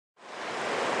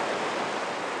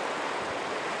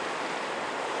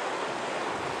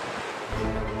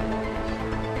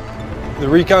The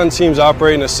recon teams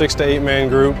operate in a 6 to 8 man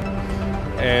group,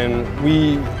 and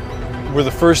we were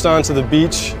the first onto the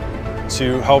beach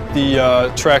to help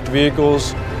the tracked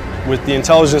vehicles with the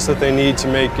intelligence that they need to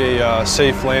make a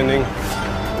safe landing.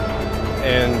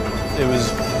 And it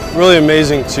was really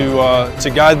amazing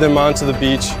to guide them onto the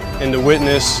beach and to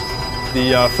witness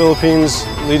the Philippines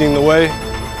leading the way.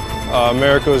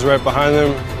 America was right behind them.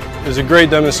 It was a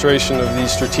great demonstration of the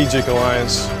strategic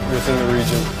alliance within the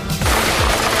region.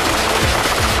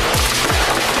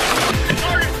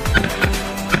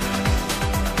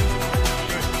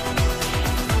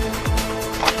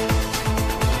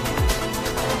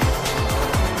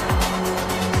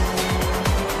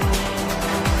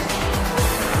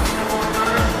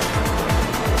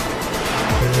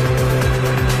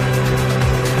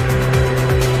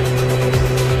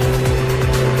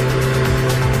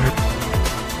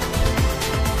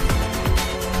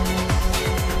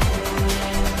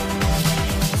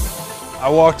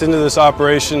 I walked into this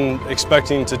operation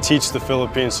expecting to teach the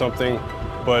Philippines something,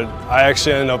 but I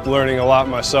actually ended up learning a lot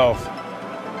myself.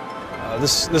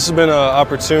 This has been an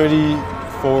opportunity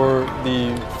for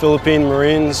the Philippine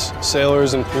Marines,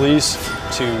 sailors, and police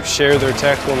to share their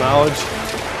tactical knowledge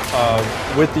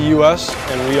with the U.S.,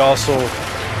 and we also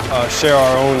share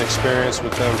our own experience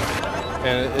with them.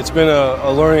 And it's been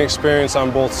a learning experience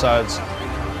on both sides.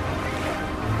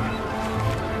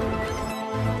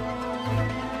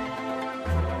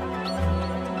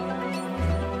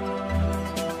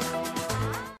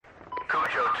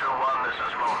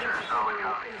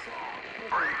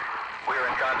 We are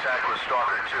in contact with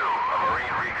Stalker 2, a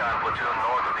Marine recon platoon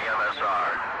north of the MSR.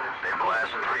 They've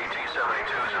blasted 3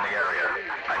 T-72s in the area.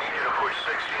 I need you to push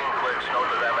 16 clicks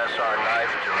north of MSR knife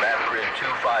to map grid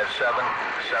 257,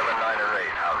 7, 9, or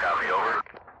 8.